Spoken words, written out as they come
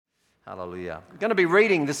Hallelujah. I'm going to be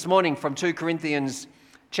reading this morning from 2 Corinthians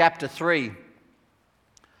chapter 3. And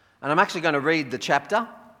I'm actually going to read the chapter,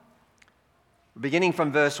 beginning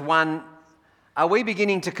from verse 1. Are we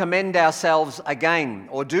beginning to commend ourselves again,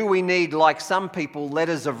 or do we need, like some people,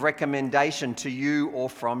 letters of recommendation to you or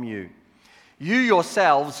from you? You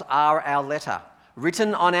yourselves are our letter,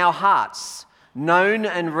 written on our hearts, known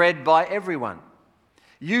and read by everyone.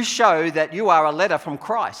 You show that you are a letter from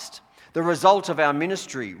Christ, the result of our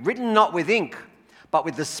ministry, written not with ink, but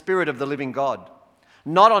with the Spirit of the living God,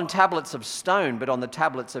 not on tablets of stone, but on the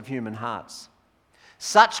tablets of human hearts.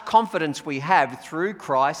 Such confidence we have through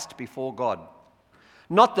Christ before God.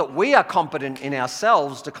 Not that we are competent in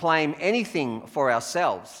ourselves to claim anything for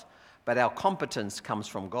ourselves, but our competence comes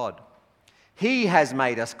from God. He has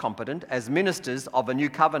made us competent as ministers of a new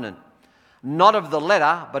covenant, not of the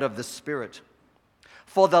letter, but of the Spirit.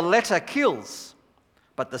 For the letter kills,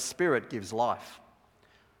 but the Spirit gives life.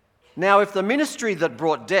 Now, if the ministry that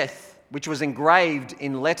brought death, which was engraved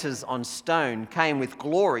in letters on stone, came with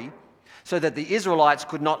glory, so that the Israelites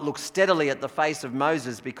could not look steadily at the face of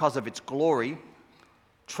Moses because of its glory,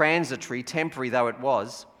 transitory, temporary though it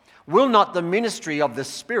was, will not the ministry of the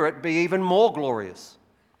Spirit be even more glorious?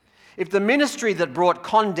 If the ministry that brought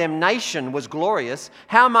condemnation was glorious,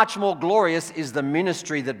 how much more glorious is the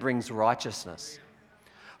ministry that brings righteousness?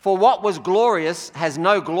 For what was glorious has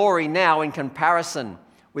no glory now in comparison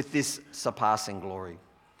with this surpassing glory.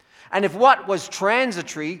 And if what was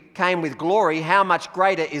transitory came with glory, how much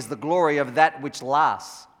greater is the glory of that which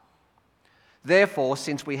lasts? Therefore,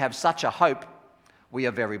 since we have such a hope, we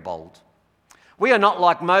are very bold. We are not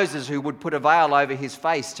like Moses, who would put a veil over his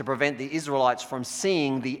face to prevent the Israelites from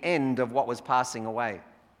seeing the end of what was passing away.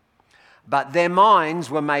 But their minds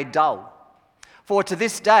were made dull. For to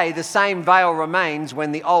this day the same veil remains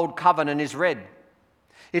when the old covenant is read.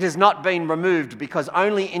 It has not been removed because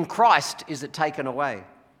only in Christ is it taken away.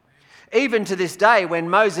 Even to this day when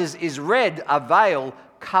Moses is read, a veil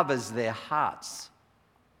covers their hearts.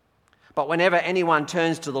 But whenever anyone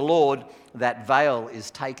turns to the Lord, that veil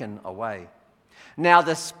is taken away. Now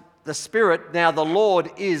the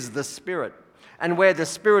Lord is the Spirit. And where the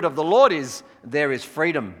Spirit of the Lord is, there is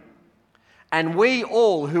freedom. And we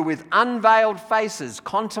all who with unveiled faces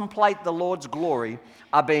contemplate the Lord's glory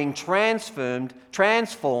are being transformed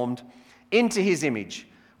into his image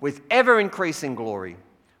with ever-increasing glory,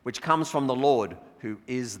 which comes from the Lord who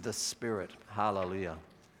is the Spirit. Hallelujah.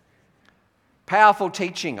 Powerful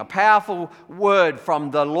teaching, a powerful word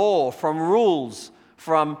from the law, from rules,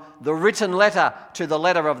 from the written letter to the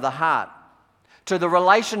letter of the heart, to the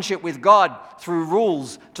relationship with God through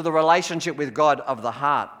rules, to the relationship with God of the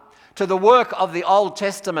heart, to the work of the Old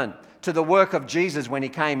Testament, to the work of Jesus when he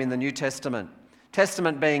came in the New Testament.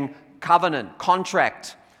 Testament being covenant,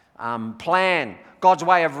 contract, plan, God's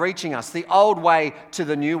way of reaching us, the old way to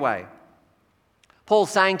the new way.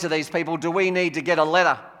 Paul's saying to these people, do we need to get a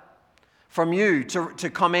letter from you to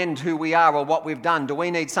commend who we are or what we've done? Do we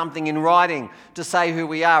need something in writing to say who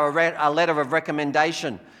we are, a letter of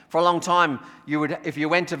recommendation? For a long time, if you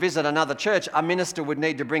went to visit another church, a minister would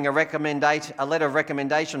need to bring a letter of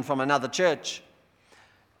recommendation from another church.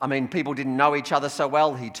 I mean, people didn't know each other so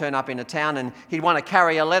well. He'd turn up in a town and he'd want to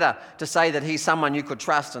carry a letter to say that he's someone you could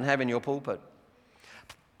trust and have in your pulpit.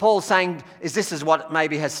 Paul's saying, this is what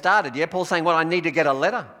maybe has started. Yeah, Paul's saying, well, I need to get a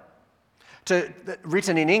letter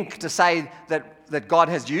written in ink to say that God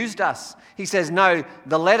has used us. He says, no,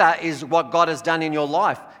 the letter is what God has done in your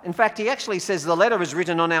life. In fact, he actually says the letter is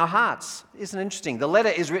written on our hearts. Isn't it interesting? The letter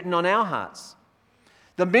is written on our hearts.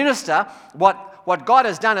 The minister, what God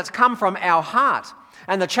has done, it's come from our heart.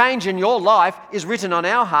 And the change in your life is written on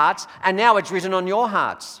our hearts, and now it's written on your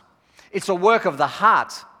hearts. It's a work of the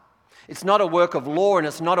heart. It's not a work of law, and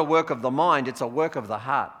it's not a work of the mind. It's a work of the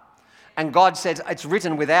heart. And God says it's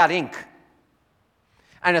written without ink.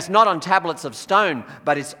 And it's not on tablets of stone,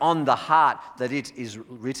 but it's on the heart that it is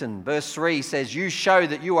written. Verse 3 says, you show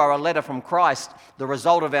that you are a letter from Christ, the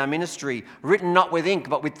result of our ministry, written not with ink,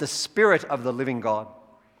 but with the Spirit of the living God.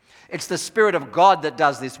 It's the Spirit of God that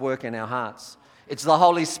does this work in our hearts. It's the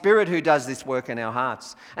Holy Spirit who does this work in our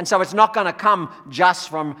hearts. And so it's not going to come just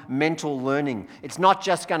from mental learning. It's not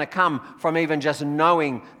just going to come from even just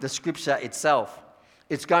knowing the Scripture itself.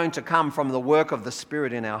 It's going to come from the work of the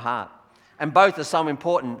Spirit in our heart. And both are so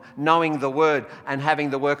important, knowing the Word and having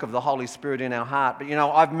the work of the Holy Spirit in our heart. But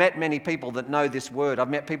I've met many people that know this Word. I've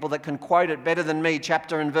met people that can quote it better than me,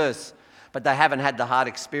 chapter and verse, but they haven't had the heart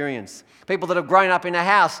experience. People that have grown up in a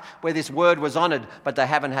house where this Word was honoured, but they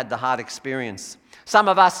haven't had the heart experience. Some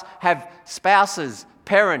of us have spouses,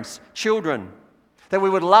 parents, children that we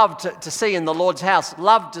would love to see in the Lord's house,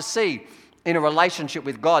 love to see in a relationship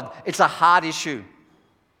with God. It's a hard issue.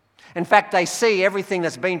 In fact, they see everything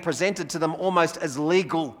that's been presented to them almost as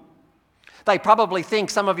legal. They probably think,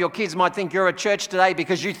 some of your kids might think you're at church today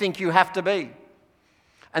because you think you have to be.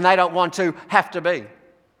 And they don't want to have to be.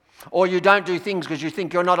 Or you don't do things because you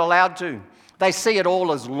think you're not allowed to. They see it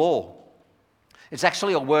all as law. It's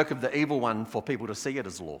actually a work of the evil one for people to see it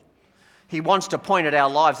as law. He wants to point at our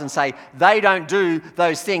lives and say, they don't do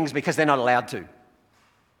those things because they're not allowed to.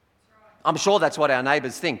 I'm sure that's what our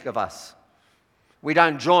neighbours think of us. We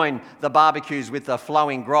don't join the barbecues with the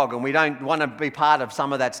flowing grog, and we don't want to be part of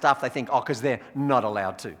some of that stuff. They think, because they're not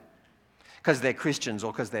allowed to. Because they're Christians,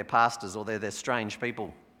 or because they're pastors, or they're strange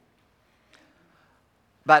people.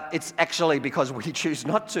 But it's actually because we choose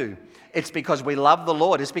not to. It's because we love the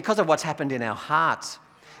Lord. It's because of what's happened in our hearts.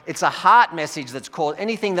 It's a heart message that's called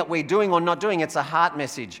anything that we're doing or not doing, it's a heart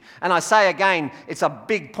message. And I say again, it's a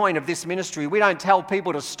big point of this ministry. We don't tell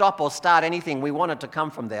people to stop or start anything. We want it to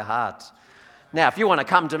come from their hearts. Now, if you want to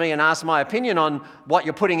come to me and ask my opinion on what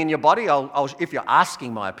you're putting in your body, if you're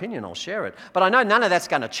asking my opinion, I'll share it. But I know none of that's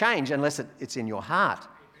going to change unless it's in your heart.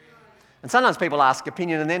 And sometimes people ask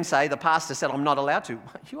opinion and then say, the pastor said I'm not allowed to.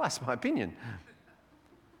 You ask my opinion.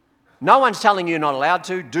 No one's telling you you're not allowed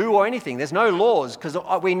to do or anything. There's no laws, because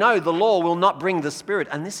we know the law will not bring the Spirit.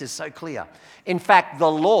 And this is so clear. In fact, the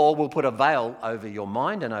law will put a veil over your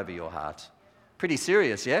mind and over your heart. Pretty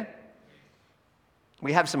serious, yeah?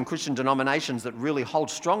 We have some Christian denominations that really hold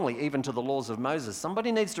strongly even to the laws of Moses.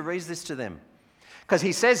 Somebody needs to read this to them. Because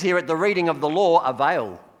he says here at the reading of the law, a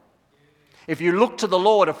veil. If you look to the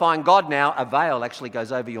law to find God now, a veil actually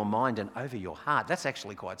goes over your mind and over your heart. That's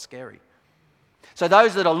actually quite scary. So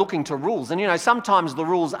those that are looking to rules, and sometimes the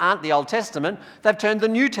rules aren't the Old Testament, they've turned the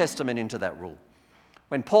New Testament into that rule.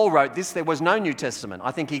 When Paul wrote this, there was no New Testament. I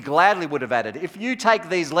think he gladly would have added, if you take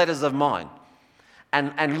these letters of mine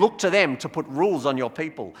and look to them to put rules on your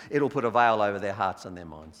people, it'll put a veil over their hearts and their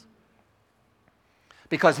minds.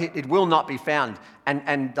 Because it will not be found,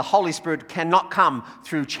 and the Holy Spirit cannot come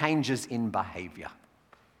through changes in behaviour.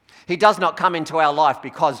 He does not come into our life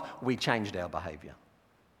because we changed our behaviour.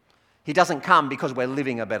 He doesn't come because we're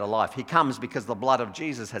living a better life. He comes because the blood of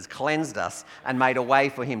Jesus has cleansed us and made a way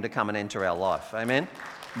for him to come and enter our life. Amen?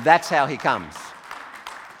 That's how he comes.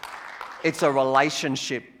 It's a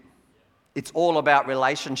relationship. It's all about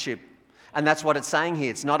relationship. And that's what it's saying here.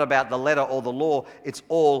 It's not about the letter or the law. It's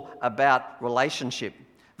all about relationship.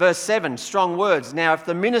 Verse 7, strong words. Now, if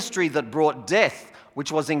the ministry that brought death,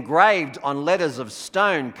 which was engraved on letters of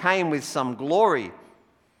stone, came with some glory.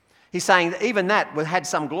 He's saying that even that had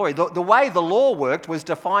some glory. The way the law worked was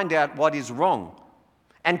to find out what is wrong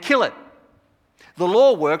and kill it. The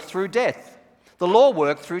law worked through death. The law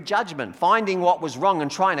worked through judgment, finding what was wrong and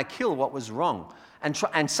trying to kill what was wrong,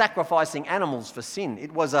 and sacrificing animals for sin.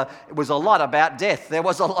 It was a lot about death. There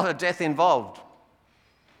was a lot of death involved.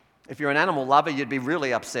 If you're an animal lover, you'd be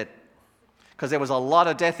really upset because there was a lot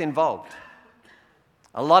of death involved.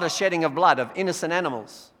 A lot of shedding of blood of innocent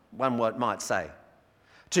animals, one might say,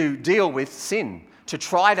 to deal with sin, to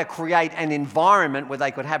try to create an environment where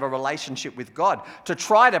they could have a relationship with God, to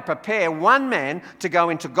try to prepare one man to go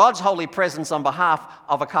into God's holy presence on behalf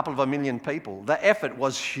of a couple of a million people. The effort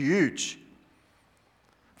was huge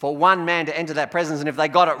for one man to enter that presence, and if they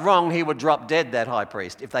got it wrong, he would drop dead, that high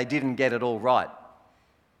priest, if they didn't get it all right.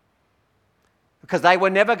 Because they were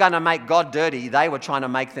never going to make God dirty, they were trying to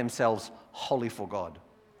make themselves holy for God.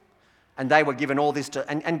 And they were given all this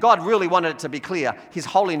and God really wanted it to be clear. His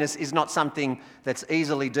holiness is not something that's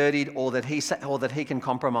easily dirtied or that he can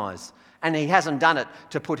compromise. And he hasn't done it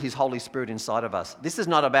to put his Holy Spirit inside of us. This is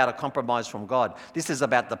not about a compromise from God. This is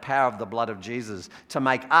about the power of the blood of Jesus to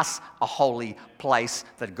make us a holy place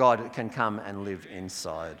that God can come and live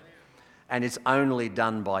inside. And it's only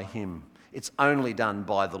done by him. It's only done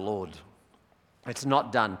by the Lord. It's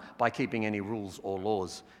not done by keeping any rules or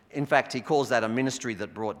laws. In fact, he calls that a ministry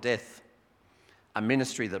that brought death. A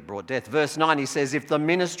ministry that brought death. Verse 9, he says, if the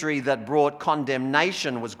ministry that brought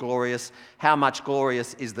condemnation was glorious, how much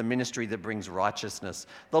glorious is the ministry that brings righteousness?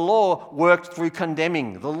 The law worked through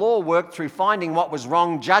condemning. The law worked through finding what was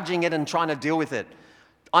wrong, judging it and trying to deal with it.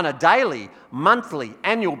 On a daily, monthly,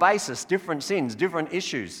 annual basis, different sins, different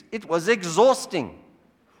issues. It was exhausting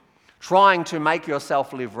trying to make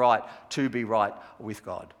yourself live right, to be right with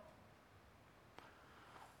God.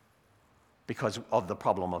 Because of the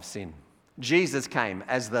problem of sin. Jesus came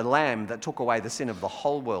as the lamb that took away the sin of the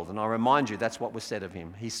whole world. And I remind you, that's what was said of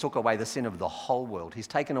him. He's took away the sin of the whole world. He's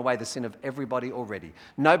taken away the sin of everybody already.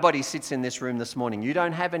 Nobody sits in this room this morning. You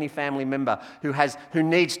don't have any family member who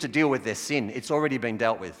needs to deal with their sin. It's already been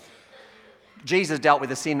dealt with. Jesus dealt with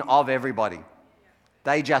the sin of everybody.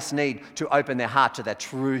 They just need to open their heart to that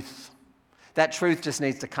truth. That truth just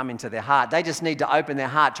needs to come into their heart. They just need to open their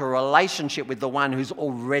heart to a relationship with the one who's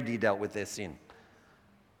already dealt with their sin.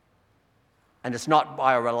 And it's not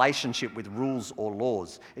by a relationship with rules or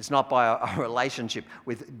laws. It's not by a relationship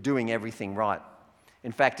with doing everything right.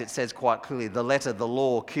 In fact, it says quite clearly, the letter, the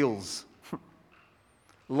law kills.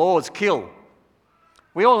 Laws kill.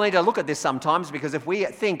 We all need to look at this sometimes, because if we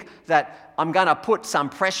think that I'm going to put some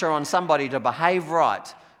pressure on somebody to behave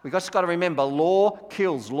right, we've just got to remember, law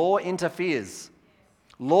kills. Law interferes.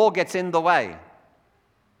 Law gets in the way.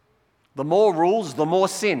 The more rules, the more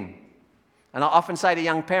sin. And I often say to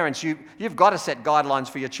young parents, you've got to set guidelines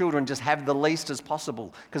for your children, just have the least as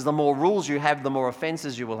possible, because the more rules you have, the more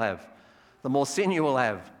offences you will have, the more sin you will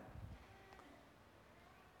have.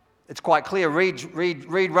 It's quite clear.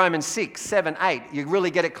 Read Romans 6, 7, 8. You really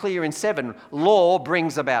get it clear in 7. Law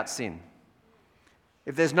brings about sin.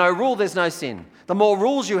 If there's no rule, there's no sin. The more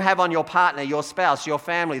rules you have on your partner, your spouse, your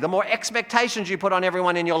family, the more expectations you put on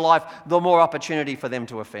everyone in your life, the more opportunity for them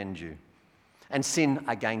to offend you and sin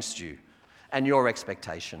against you and your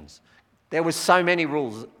expectations. There was so many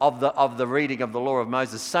rules of the reading of the law of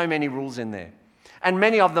Moses, so many rules in there. And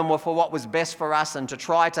many of them were for what was best for us and to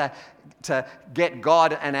try to get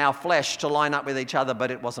God and our flesh to line up with each other,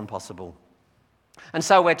 but it wasn't possible. And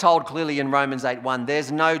so we're told clearly in Romans 8:1,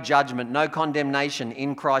 there's no judgment, no condemnation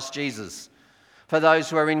in Christ Jesus. For those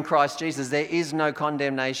who are in Christ Jesus, there is no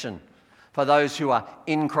condemnation for those who are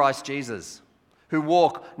in Christ Jesus, who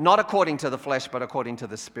walk not according to the flesh, but according to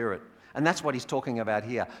the Spirit. And that's what he's talking about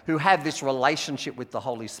here, who have this relationship with the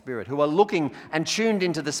Holy Spirit, who are looking and tuned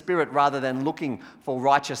into the Spirit rather than looking for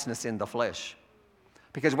righteousness in the flesh.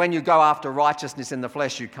 Because when you go after righteousness in the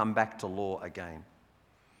flesh, you come back to law again.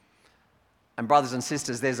 And brothers and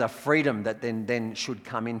sisters, there's a freedom that then should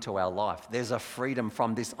come into our life. There's a freedom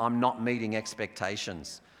from this, I'm not meeting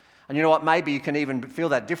expectations. And you know what, maybe you can even feel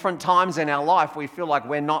that. Different times in our life, we feel like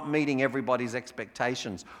we're not meeting everybody's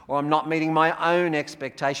expectations, or I'm not meeting my own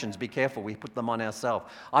expectations. Be careful, we put them on ourselves.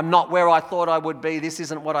 I'm not where I thought I would be. This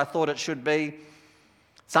isn't what I thought it should be.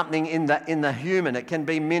 Something in the human. It can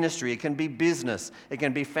be ministry, it can be business, it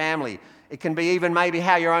can be family. It can be even maybe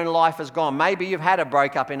how your own life has gone. Maybe you've had a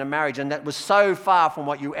breakup in a marriage and that was so far from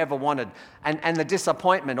what you ever wanted. And the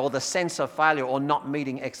disappointment or the sense of failure or not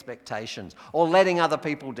meeting expectations or letting other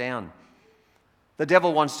people down. The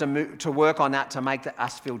devil wants to work on that to make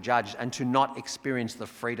us feel judged and to not experience the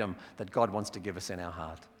freedom that God wants to give us in our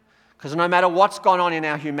heart. Because no matter what's gone on in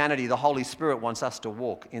our humanity, the Holy Spirit wants us to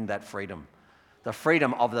walk in that freedom. The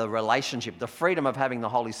freedom of the relationship, the freedom of having the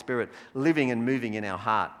Holy Spirit living and moving in our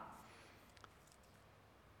heart.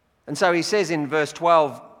 And so he says in verse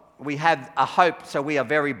 12, we have a hope, so we are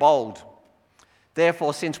very bold.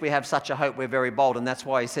 Therefore, since we have such a hope, we're very bold. And that's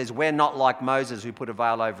why he says, we're not like Moses who put a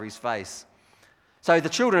veil over his face. So the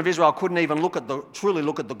children of Israel couldn't even truly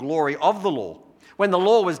look at the glory of the law. When the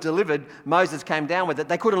law was delivered, Moses came down with it.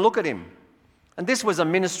 They couldn't look at him. And this was a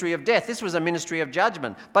ministry of death. This was a ministry of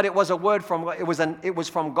judgment. But it was a word from, it was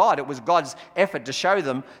from God. It was God's effort to show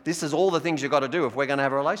them, this is all the things you've got to do if we're going to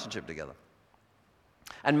have a relationship together.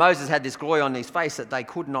 And Moses had this glory on his face that they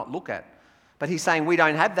could not look at. But he's saying we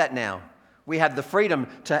don't have that now. We have the freedom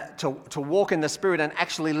to walk in the Spirit and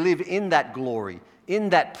actually live in that glory, in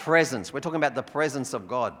that presence. We're talking about the presence of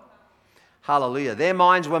God. Hallelujah. Their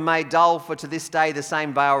minds were made dull, for to this day the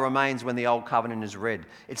same veil remains when the old covenant is read.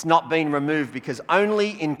 It's not been removed because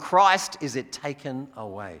only in Christ is it taken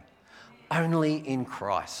away. Only in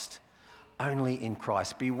Christ. Only in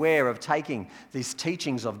Christ. Beware of taking these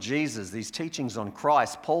teachings of Jesus, these teachings on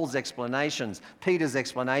Christ, Paul's explanations, Peter's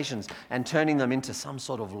explanations, and turning them into some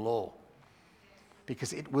sort of law.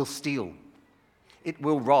 Because it will steal. It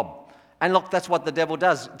will rob. And look, that's what the devil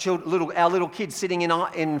does. Our little kids sitting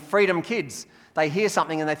in Freedom Kids, they hear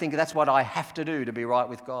something and they think that's what I have to do to be right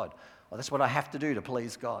with God. Or that's what I have to do to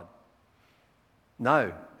please God.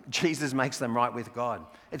 No, Jesus makes them right with God.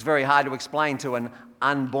 It's very hard to explain to an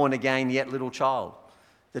unborn again yet little child.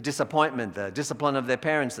 The disappointment, the discipline of their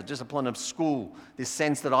parents, the discipline of school, this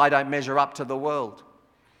sense that I don't measure up to the world.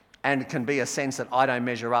 And it can be a sense that I don't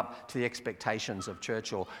measure up to the expectations of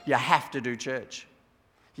church, or you have to do church.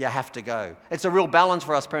 You have to go. It's a real balance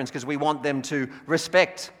for us parents because we want them to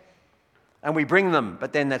respect and we bring them,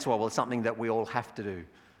 but then that's it's something that we all have to do.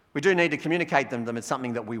 We do need to communicate them it's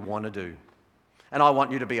something that we want to do. And I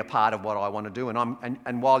want you to be a part of what I want to do.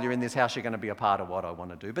 And while you're in this house, you're going to be a part of what I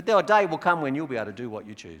want to do. But a day will come when you'll be able to do what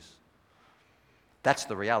you choose. That's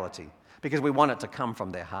the reality. Because we want it to come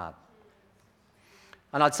from their heart.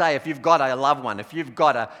 And I'd say if you've got a loved one, if you've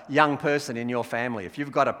got a young person in your family, if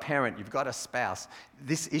you've got a parent, you've got a spouse,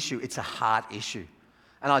 this issue, it's a heart issue.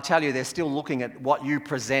 And I tell you, they're still looking at what you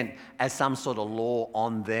present as some sort of law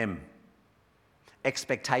on them,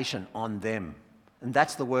 expectation on them. And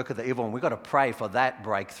that's the work of the evil one. We've got to pray for that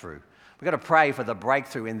breakthrough. We've got to pray for the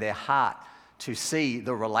breakthrough in their heart to see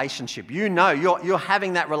the relationship. You know you're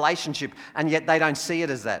having that relationship, and yet they don't see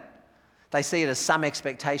it as that. They see it as some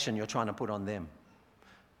expectation you're trying to put on them.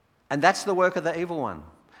 And that's the work of the evil one.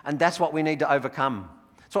 And that's what we need to overcome.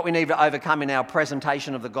 It's what we need to overcome in our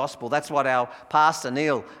presentation of the gospel. That's what our pastor,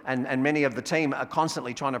 Neil, and many of the team are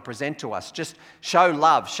constantly trying to present to us. Just show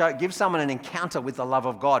love. Give someone an encounter with the love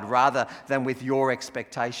of God rather than with your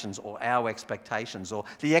expectations or our expectations or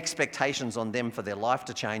the expectations on them for their life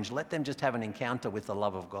to change. Let them just have an encounter with the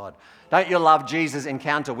love of God. Don't you love Jesus'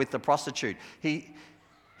 encounter with the prostitute? He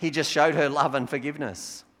just showed her love and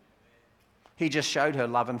forgiveness. He just showed her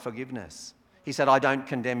love and forgiveness. He said, I don't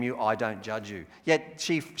condemn you, I don't judge you. Yet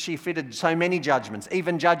she fitted so many judgments,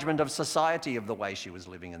 even judgment of society of the way she was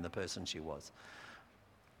living and the person she was.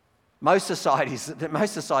 Most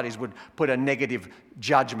societies would put a negative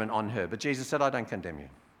judgment on her, but Jesus said, I don't condemn you.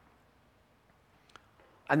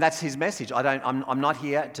 And that's his message. I'm not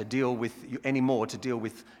here to deal with you anymore, to deal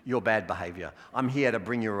with your bad behavior. I'm here to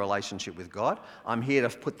bring you a relationship with God. I'm here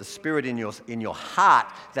to put the Spirit in your heart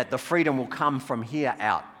that the freedom will come from here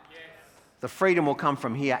out. The freedom will come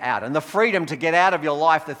from here out. And the freedom to get out of your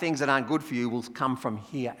life the things that aren't good for you will come from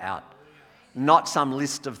here out. Not some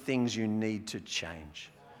list of things you need to change.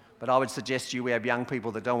 But I would suggest to you we have young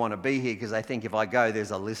people that don't want to be here because they think if I go, there's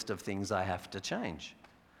a list of things I have to change.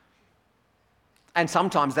 And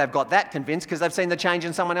sometimes they've got that convinced because they've seen the change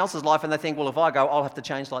in someone else's life and they think, well, if I go, I'll have to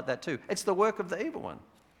change like that too. It's the work of the evil one.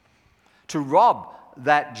 To rob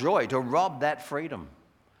that joy, to rob that freedom.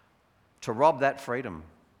 To rob that freedom.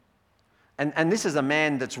 And this is a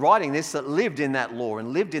man that's writing this that lived in that law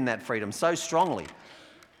and lived in that freedom so strongly.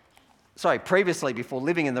 Previously, before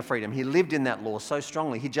living in the freedom, he lived in that law so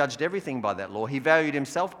strongly. He judged everything by that law. He valued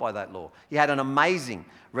himself by that law. He had an amazing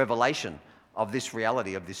revelation of this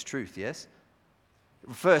reality, of this truth, yes?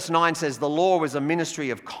 Verse 9 says, the law was a ministry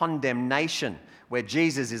of condemnation, where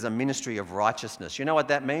Jesus is a ministry of righteousness. You know what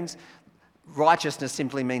that means? Righteousness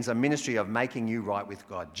simply means a ministry of making you right with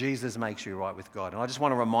God. Jesus makes you right with God. And I just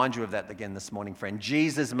want to remind you of that again this morning, friend.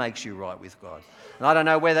 Jesus makes you right with God. And I don't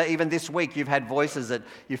know whether even this week you've had voices that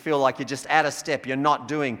you feel like you're just out of step,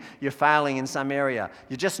 you're failing in some area.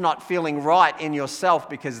 You're just not feeling right in yourself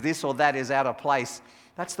because this or that is out of place.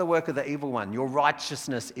 That's the work of the evil one. Your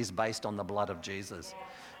righteousness is based on the blood of Jesus.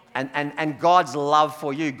 And God's love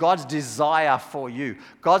for you, God's desire for you,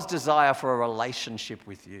 God's desire for a relationship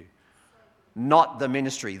with you. Not the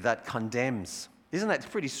ministry that condemns. Isn't that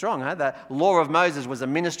pretty strong, huh? The law of Moses was a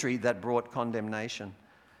ministry that brought condemnation.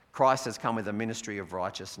 Christ has come with a ministry of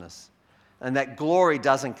righteousness. And that glory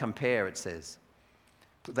doesn't compare, it says.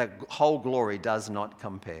 That whole glory does not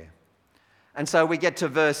compare. And so we get to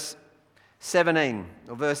verse 17,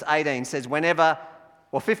 or verse 18 says,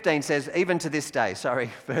 15 says, even to this day,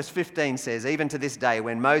 verse 15 says, even to this day,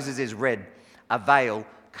 when Moses is read, a veil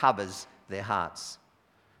covers their hearts.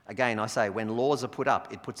 Again, I say, when laws are put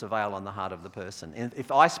up, it puts a veil on the heart of the person. And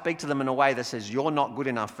if I speak to them in a way that says, you're not good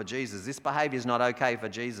enough for Jesus, this behavior is not okay for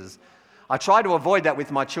Jesus, I try to avoid that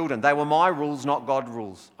with my children. They were my rules, not God's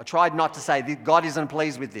rules. I tried not to say, God isn't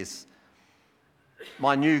pleased with this.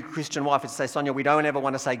 My new Christian wife would say, Sonia, we don't ever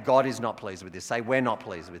want to say God is not pleased with this. Say, we're not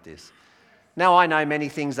pleased with this. Now I know many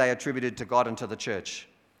things they attributed to God and to the church.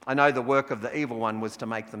 I know the work of the evil one was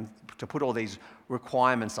to put all these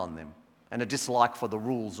requirements on them. And a dislike for the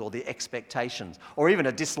rules or the expectations, or even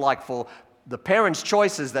a dislike for the parents'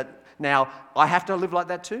 choices that now I have to live like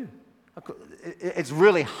that too. It's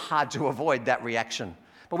really hard to avoid that reaction.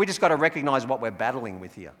 But we just got to recognize what we're battling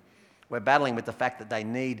with here. We're battling with the fact that they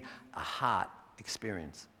need a heart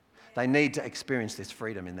experience. They need to experience this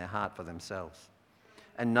freedom in their heart for themselves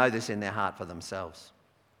and know this in their heart for themselves.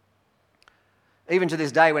 Even to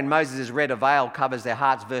this day, when Moses is read, a veil covers their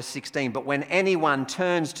hearts, verse 16. But when anyone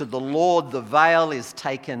turns to the Lord, the veil is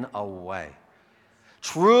taken away.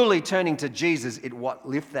 Truly turning to Jesus, it what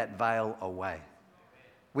lift that veil away.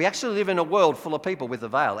 We actually live in a world full of people with a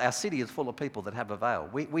veil. Our city is full of people that have a veil.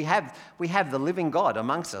 We have the living God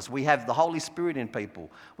amongst us. We have the Holy Spirit in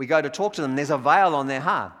people. We go to talk to them. There's a veil on their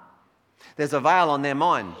heart. There's a veil on their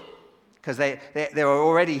mind. Because they're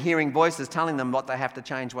already hearing voices telling them what they have to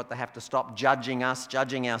change, what they have to stop, judging us,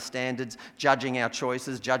 judging our standards, judging our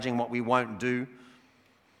choices, judging what we won't do,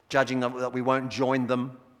 judging that we won't join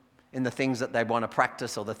them in the things that they want to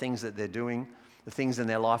practice or the things that they're doing, the things in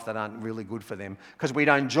their life that aren't really good for them. Because we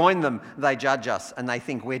don't join them, they judge us and they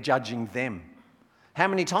think we're judging them. How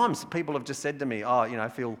many times people have just said to me, oh, I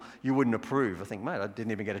feel you wouldn't approve. I think, mate, I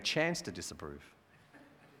didn't even get a chance to disapprove.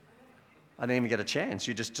 I didn't even get a chance.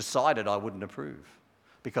 You just decided I wouldn't approve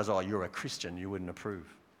because, oh, you're a Christian, you wouldn't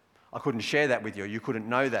approve. I couldn't share that with you. You couldn't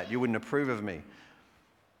know that. You wouldn't approve of me.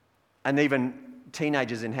 And even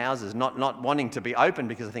teenagers in houses not wanting to be open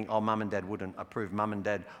because I think, oh, mum and dad wouldn't approve. Mum and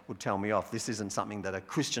dad would tell me off. This isn't something that a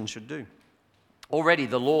Christian should do. Already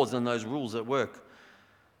the laws and those rules at work.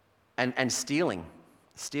 And stealing.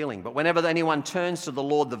 But whenever anyone turns to the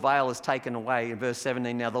Lord, the veil is taken away. In verse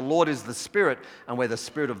 17, now the Lord is the Spirit, and where the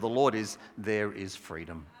Spirit of the Lord is, there is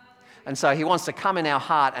freedom. And so he wants to come in our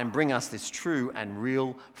heart and bring us this true and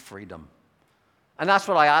real freedom. And that's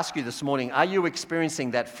what I ask you this morning. Are you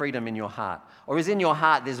experiencing that freedom in your heart? Or is in your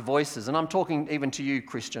heart there's voices, and I'm talking even to you,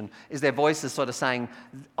 Christian, is there voices sort of saying,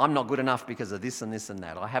 I'm not good enough because of this and this and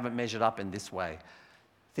that. I haven't measured up in this way.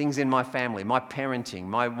 Things in my family, my parenting,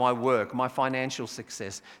 my work, my financial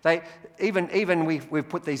success. We've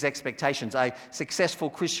put these expectations, a successful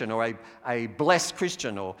Christian or a blessed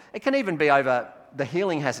Christian, or it can even be over the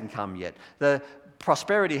healing hasn't come yet. The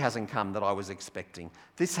prosperity hasn't come that I was expecting.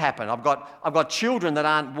 This happened. I've got children that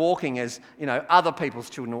aren't walking as, other people's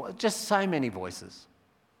children. Just so many voices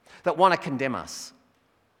that want to condemn us,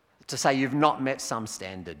 to say you've not met some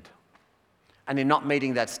standard. And in not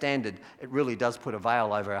meeting that standard, it really does put a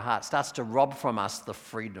veil over our heart. It starts to rob from us the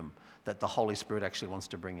freedom that the Holy Spirit actually wants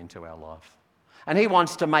to bring into our life. And he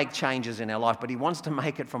wants to make changes in our life, but he wants to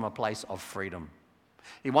make it from a place of freedom.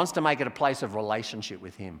 He wants to make it a place of relationship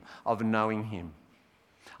with him, of knowing him.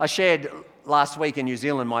 I shared last week in New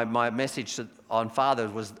Zealand, my message on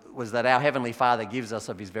fathers was that our Heavenly Father gives us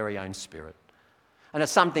of his very own Spirit. And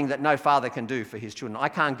it's something that no father can do for his children. I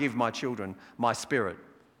can't give my children my spirit.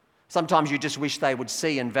 Sometimes you just wish they would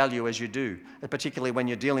see and value as you do, particularly when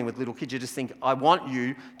you're dealing with little kids. You just think, I want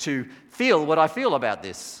you to feel what I feel about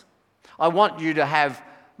this. I want you to have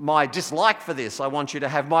my dislike for this. I want you to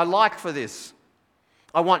have my like for this.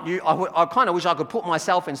 I kind of wish I could put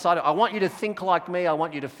myself inside it. I want you to think like me. I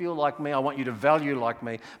want you to feel like me. I want you to value like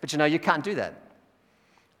me. But you can't do that.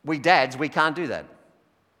 We dads, we can't do that.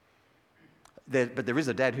 But there is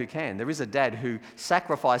a dad who can. There is a dad who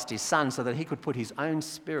sacrificed his son so that he could put his own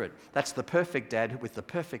spirit. That's the perfect dad with the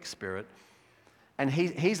perfect spirit. And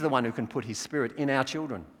he's the one who can put his spirit in our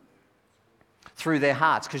children through their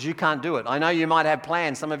hearts, because you can't do it. I know you might have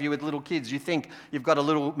plans. Some of you with little kids, you think you've got a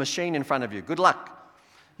little machine in front of you. Good luck.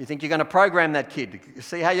 You think you're going to program that kid.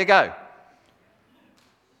 See how you go.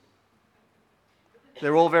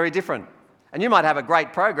 They're all very different. And you might have a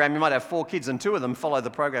great program. You might have 4 kids and 2 of them follow the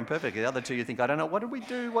program perfectly. The other 2 you think, I don't know, what did we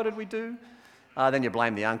do? Then you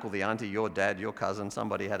blame the uncle, the auntie, your dad, your cousin.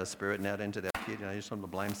 Somebody had a spirit and out entered their kid. You just want to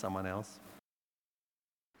blame someone else.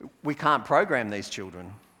 We can't program these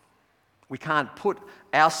children. We can't put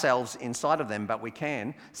ourselves inside of them, but we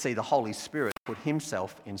can see the Holy Spirit put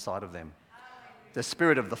himself inside of them. The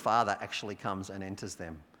Spirit of the Father actually comes and enters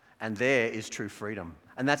them. And there is true freedom.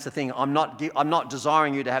 And that's the thing. I'm not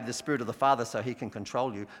desiring you to have the Spirit of the Father so he can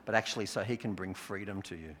control you, but actually so he can bring freedom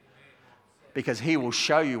to you. Because he will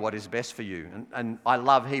show you what is best for you. And I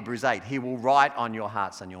love Hebrews 8. He will write on your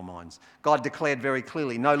hearts and your minds. God declared very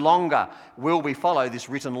clearly, no longer will we follow this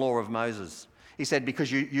written law of Moses. He said,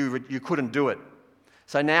 because you couldn't do it.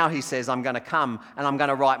 So now he says, I'm going to come and I'm going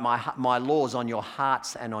to write my laws on your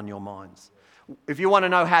hearts and on your minds. If you want to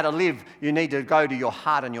know how to live, you need to go to your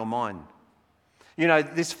heart and your mind.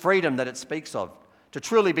 This freedom that it speaks of, to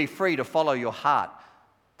truly be free to follow your heart,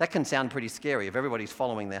 that can sound pretty scary. If everybody's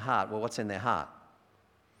following their heart, well, what's in their heart?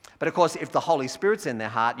 But of course, if the Holy Spirit's in their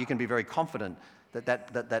heart, you can be very confident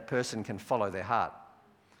that person can follow their heart.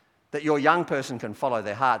 That your young person can follow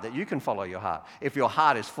their heart, that you can follow your heart. If your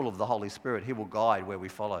heart is full of the Holy Spirit, he will guide where we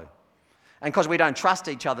follow. And because we don't trust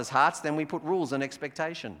each other's hearts, then we put rules and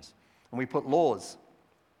expectations. And we put laws.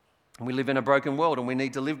 And we live in a broken world and we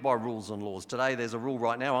need to live by rules and laws. Today there's a rule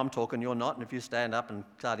right now, I'm talking, you're not. And if you stand up and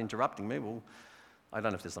start interrupting me, well, I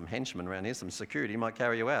don't know if there's some henchmen around here, some security might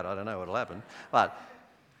carry you out. I don't know what'll happen. But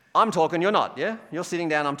I'm talking, you're not, yeah? You're sitting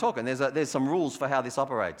down, I'm talking. There's some rules for how this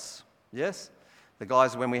operates, yes? The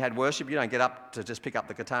guys, when we had worship, you don't get up to just pick up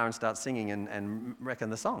the guitar and start singing and reckon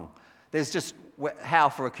the song. There's just how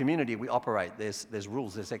for a community we operate. There's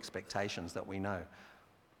rules, there's expectations that we know.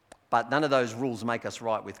 But none of those rules make us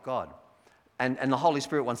right with God. And the Holy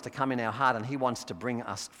Spirit wants to come in our heart and he wants to bring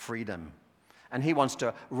us freedom. And he wants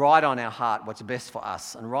to write on our heart what's best for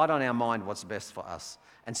us and write on our mind what's best for us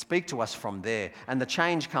and speak to us from there. And the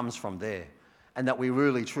change comes from there and that we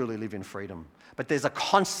really, truly live in freedom. But there's a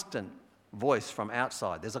constant voice from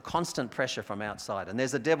outside. There's a constant pressure from outside. And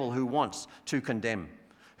there's a devil who wants to condemn,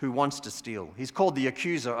 who wants to steal. He's called the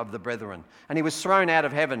accuser of the brethren. And he was thrown out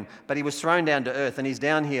of heaven, but he was thrown down to earth, and he's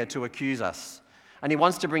down here to accuse us. And he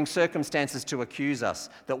wants to bring circumstances to accuse us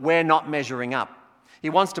that we're not measuring up. He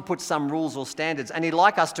wants to put some rules or standards, and he'd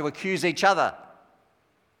like us to accuse each other.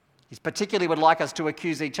 He particularly would like us to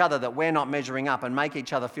accuse each other that we're not measuring up and make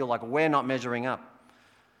each other feel like we're not measuring up.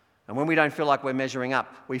 And when we don't feel like we're measuring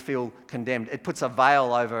up, we feel condemned. It puts a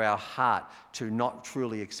veil over our heart to not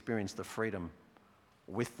truly experience the freedom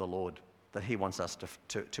with the Lord that he wants us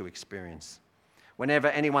to experience. Whenever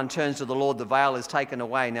anyone turns to the Lord, the veil is taken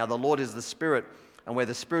away. Now the Lord is the Spirit, and where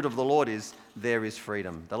the Spirit of the Lord is, there is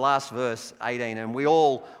freedom. The last verse, 18, and we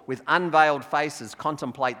all, with unveiled faces,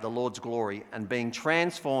 contemplate the Lord's glory and being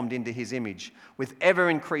transformed into his image with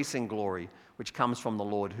ever-increasing glory, which comes from the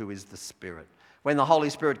Lord who is the Spirit. When the Holy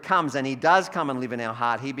Spirit comes, and he does come and live in our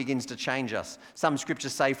heart, he begins to change us. Some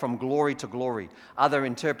scriptures say from glory to glory. Others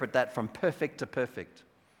interpret that from perfect to perfect.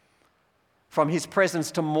 From his presence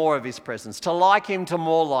to more of his presence. To like him to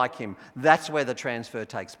more like him. That's where the transfer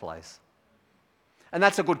takes place. And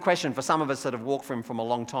that's a good question for some of us that have walked for him from a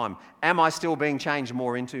long time. Am I still being changed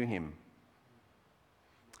more into him?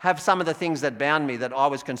 Have some of the things that bound me that I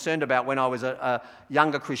was concerned about when I was a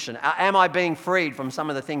younger Christian, am I being freed from some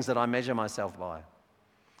of the things that I measure myself by?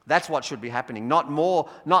 That's what should be happening. Not more,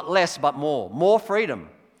 not less, but more. More freedom.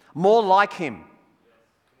 More like him.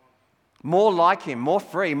 More like him, more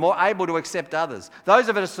free, more able to accept others. Those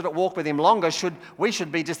of us that walk with him longer, we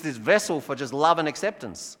should be just this vessel for just love and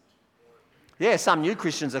acceptance. Yeah, some new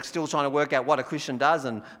Christians are still trying to work out what a Christian does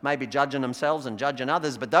and maybe judging themselves and judging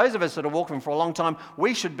others. But those of us that have walked with him for a long time,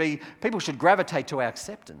 people should gravitate to our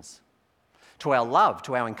acceptance, to our love,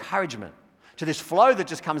 to our encouragement, to this flow that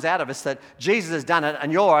just comes out of us that Jesus has done it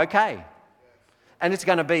and you're okay. And it's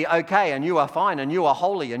going to be okay and you are fine and you are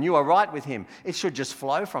holy and you are right with him. It should just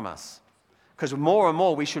flow from us because more and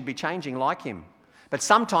more we should be changing like him. But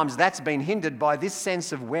sometimes that's been hindered by this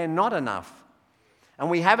sense of we're not enough. And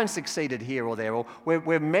we haven't succeeded here or there, or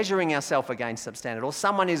we're measuring ourselves against some standard, or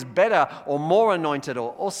someone is better or more anointed,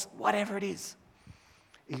 or whatever it is.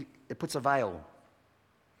 It puts a veil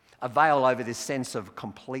over this sense of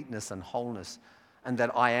completeness and wholeness, and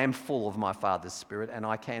that I am full of my Father's Spirit, and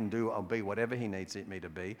I can do or be whatever he needs me to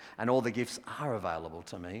be, and all the gifts are available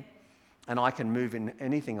to me, and I can move in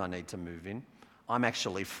anything I need to move in. I'm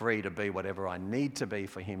actually free to be whatever I need to be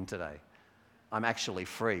for him today. I'm actually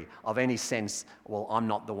free of any sense, well, I'm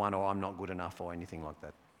not the one or I'm not good enough or anything like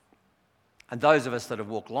that. And those of us that have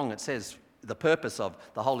walked long, it says the purpose of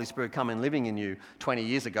the Holy Spirit coming and living in you 20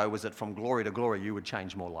 years ago was that from glory to glory you would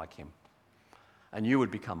change more like him. And you would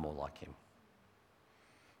become more like him.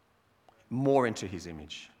 More into his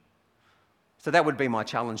image. So that would be my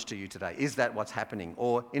challenge to you today. Is that what's happening?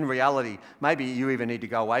 Or in reality, maybe you even need to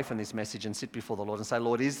go away from this message and sit before the Lord and say,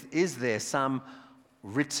 Lord, is there some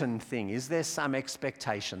written thing? Is there some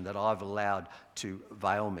expectation that I've allowed to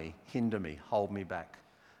veil me, hinder me, hold me back?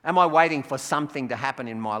 Am I waiting for something to happen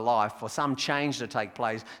in my life, for some change to take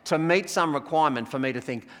place, to meet some requirement for me to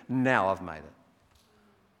think, now I've made it?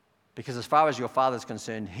 Because as far as your Father's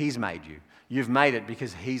concerned, he's made you. You've made it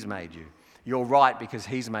because he's made you. You're right because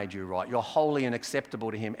he's made you right. You're holy and acceptable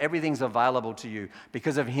to him. Everything's available to you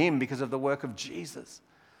because of him, because of the work of Jesus.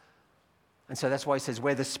 And so that's why he says,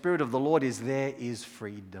 where the Spirit of the Lord is, there is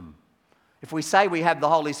freedom. If we say we have the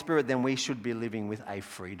Holy Spirit, then we should be living with a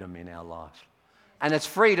freedom in our life. And it's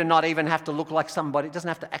free to not even have to look like somebody. It doesn't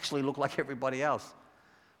have to actually look like everybody else.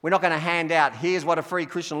 We're not going to hand out, here's what a free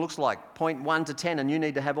Christian looks like, point 1 to 10, and you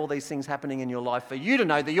need to have all these things happening in your life for you to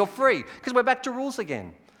know that you're free, because we're back to rules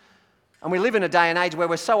again. And we live in a day and age where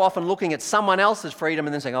we're so often looking at someone else's freedom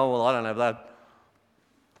and then saying, oh, well, I don't have that.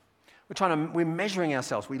 We're measuring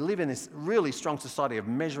ourselves. We live in this really strong society of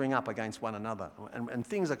measuring up against one another, and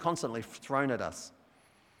things are constantly thrown at us.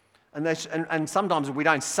 And sometimes we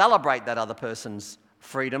don't celebrate that other person's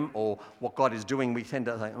freedom or what God is doing. We tend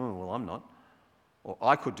to say, oh, well, I'm not. Or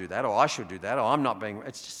I could do that, or I should do that, or I'm not being...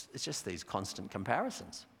 It's just these constant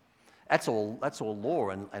comparisons. That's all law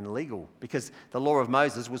and legal, because the law of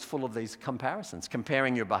Moses was full of these comparisons,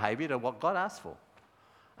 comparing your behavior to what God asked for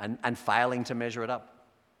and failing to measure it up.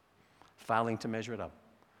 Failing to measure it up.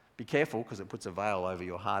 Be careful, because it puts a veil over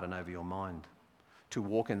your heart and over your mind to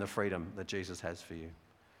walk in the freedom that Jesus has for you.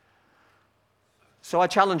 So I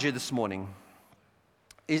challenge you this morning,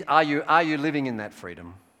 are you living in that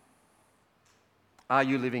freedom? Are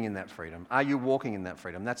you living in that freedom? Are you walking in that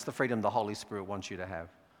freedom? That's the freedom the Holy Spirit wants you to have.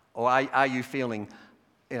 Or are you feeling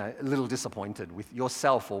a little disappointed with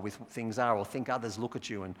yourself or with things are, or think others look at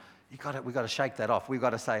you, and we've got to shake that off. We've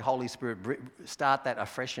got to say, Holy Spirit, start that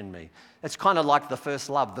afresh in me. It's kind of like the first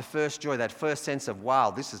love, the first joy, that first sense of,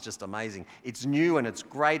 wow, this is just amazing. It's new and it's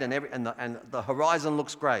great, and the horizon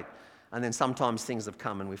looks great. And then sometimes things have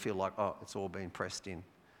come and we feel like, oh, it's all been pressed in.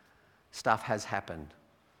 Stuff has happened.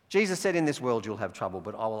 Jesus said, in this world you'll have trouble,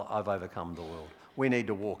 but I've overcome the world. We need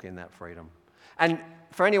to walk in that freedom. And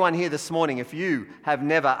for anyone here this morning, if you have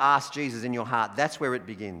never asked Jesus in your heart, that's where it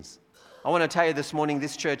begins. I want to tell you this morning,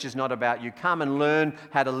 this church is not about you. Come and learn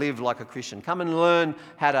how to live like a Christian. Come and learn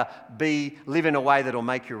how to live in a way that will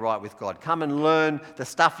make you right with God. Come and learn the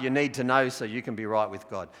stuff you need to know so you can be right with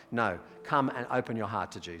God. No, come and open your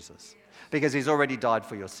heart to Jesus, because he's already died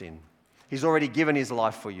for your sin. He's already given his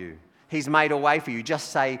life for you. He's made a way for you.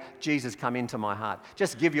 Just say, Jesus, come into my heart.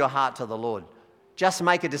 Just give your heart to the Lord. Just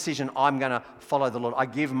make a decision, I'm going to follow the Lord. I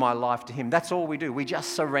give my life to him. That's all we do. We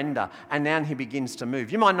just surrender, and then he begins to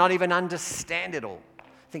move. You might not even understand it all.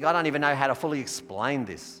 Think, I don't even know how to fully explain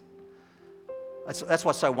this. That's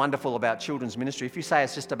what's so wonderful about children's ministry. If you say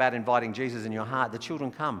it's just about inviting Jesus in your heart, the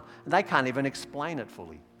children come, and they can't even explain it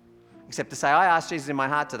fully, except to say, I asked Jesus in my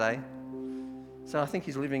heart today. So I think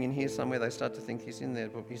he's living in here somewhere. They start to think he's in there,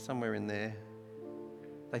 but he's somewhere in there.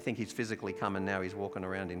 They think he's physically come, and now he's walking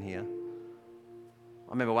around in here.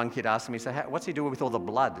 I remember one kid asked me, so what's he doing with all the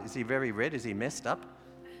blood? Is he very red? Is he messed up?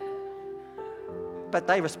 But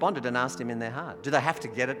they responded and asked him in their heart. Do they have to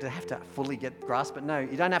get it? Do they have to fully grasp it? No,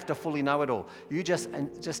 you don't have to fully know it all. You just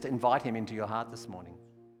invite him into your heart this morning.